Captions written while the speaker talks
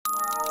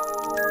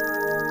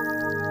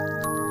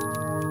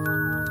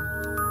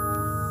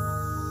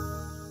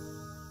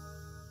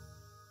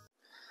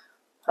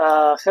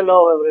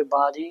Hello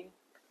everybody.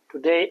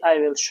 Today I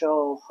will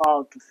show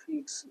how to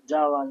fix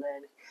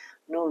java.lang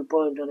null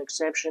pointer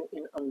exception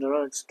in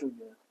Android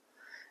Studio.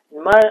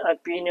 In my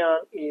opinion,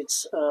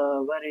 it's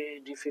a very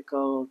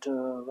difficult,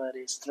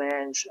 very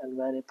strange and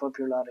very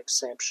popular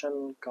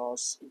exception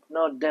because it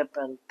not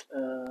depend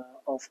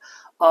of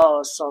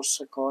our source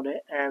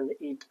code and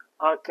it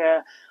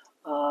occur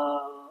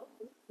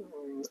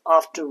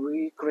after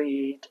we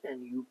create a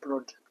new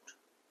project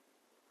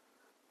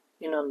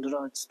in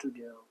Android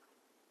Studio.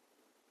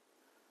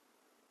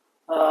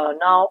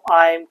 Now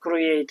I'm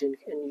creating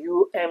a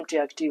new empty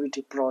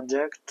activity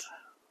project,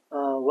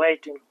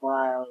 waiting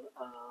while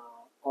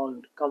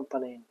all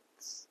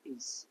components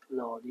is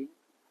loading.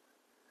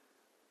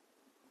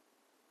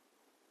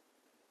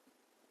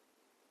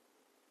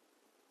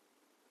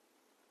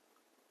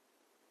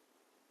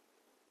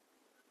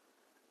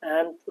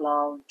 And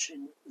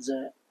launching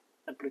the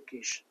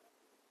application.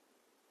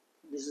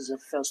 This is the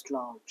first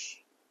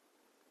launch.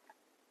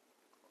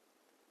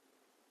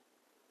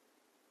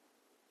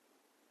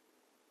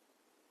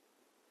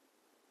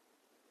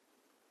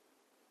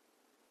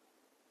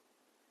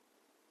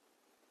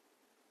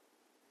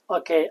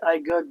 Okay, I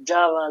got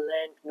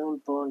java.lang null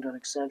pointer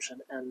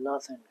exception and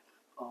nothing.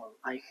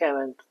 I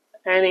haven't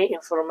any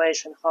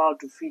information how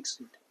to fix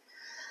it.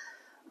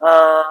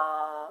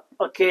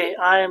 Okay,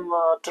 I'm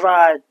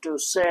tried to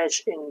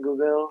search in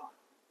Google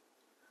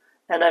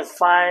and I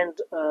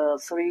find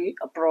 3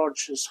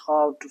 approaches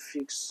how to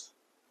fix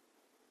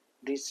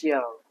this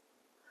error.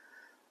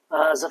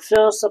 The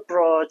first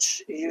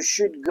approach, you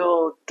should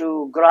go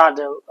to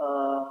Gradle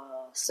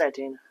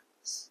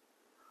settings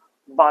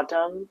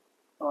button,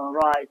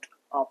 right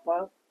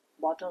upper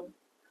button,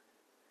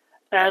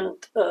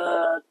 and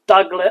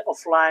toggle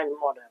offline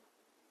mode.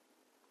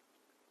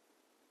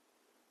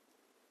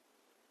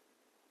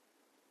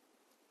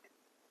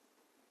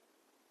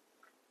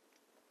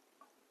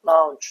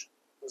 Launch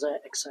the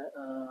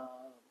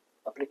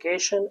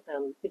application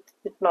and it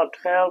not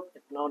help,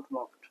 it not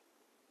worked.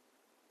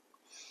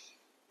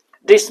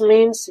 This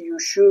means you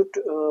should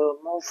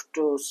move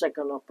to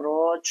second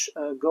approach,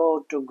 go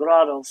to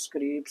Gradle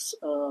scripts,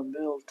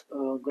 build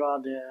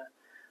Gradle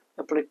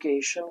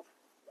application,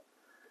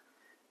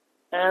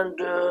 and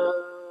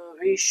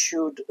we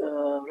should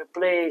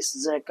replace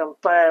the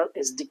compile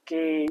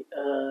SDK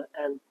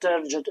and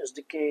target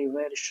SDK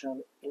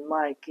version. In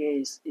my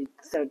case,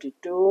 it's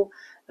 32,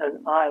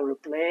 and I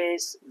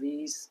replace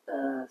with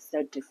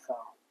 34.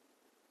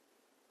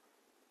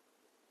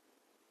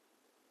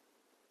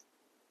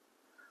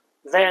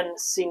 Then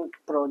sync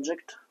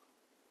project.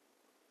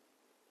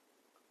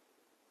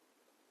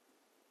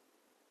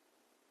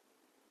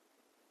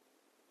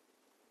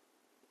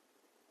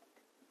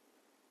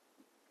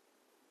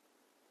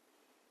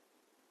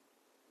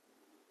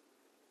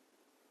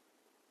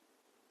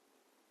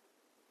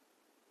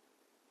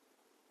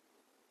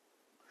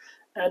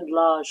 And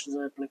launch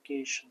the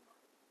application.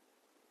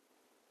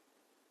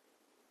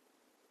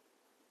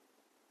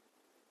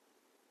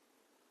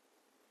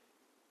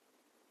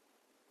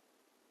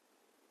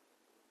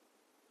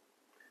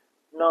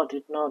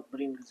 It not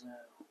brings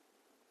a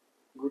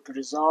good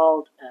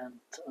result, and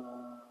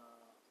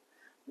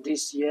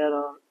this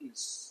error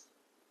is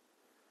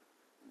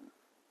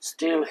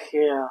still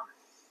here.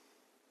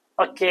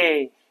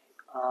 Okay,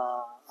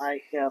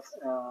 I have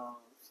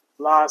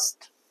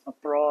last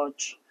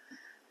approach.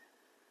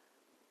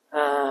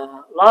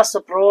 Last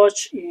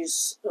approach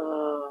is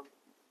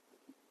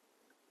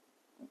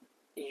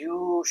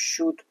you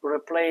should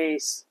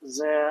replace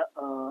the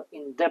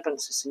in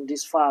dependencies in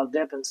this file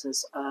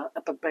dependencies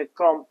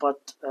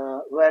app-compat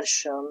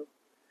version,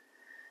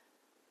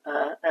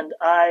 and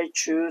I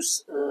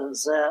choose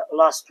the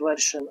last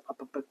version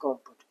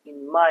app-compat.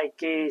 In my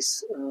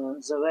case,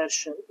 the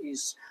version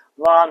is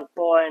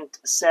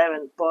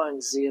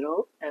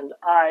 1.7.0 and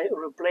I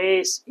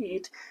replace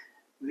it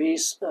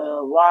with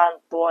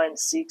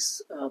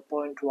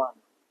 1.6.1.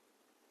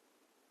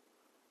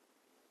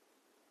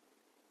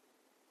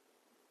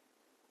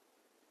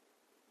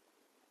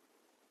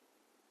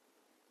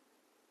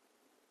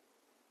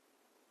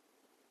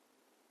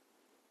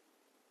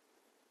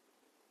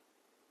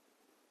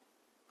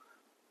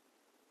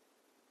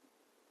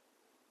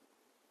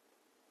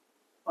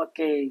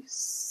 Okay,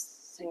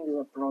 sync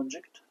the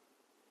project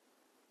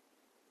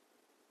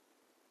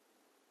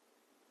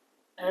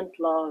and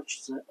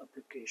launch the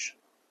application.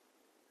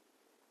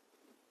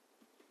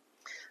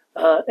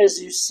 As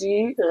you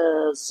see,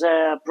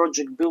 the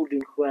project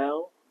building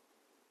well,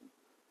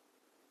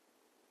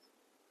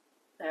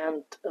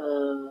 and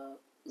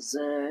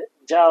the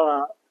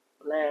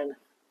java.lang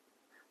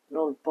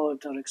null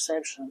pointer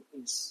exception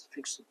is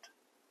fixed.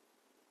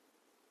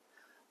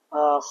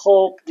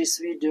 Hope this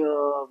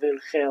video will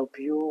help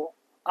you.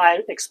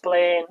 I'll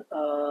explain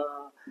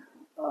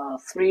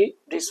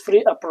these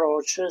 3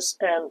 approaches,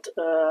 and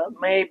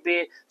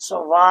maybe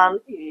someone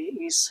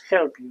is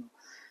help you.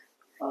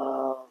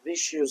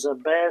 Wish you the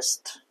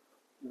best.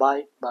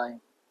 Bye.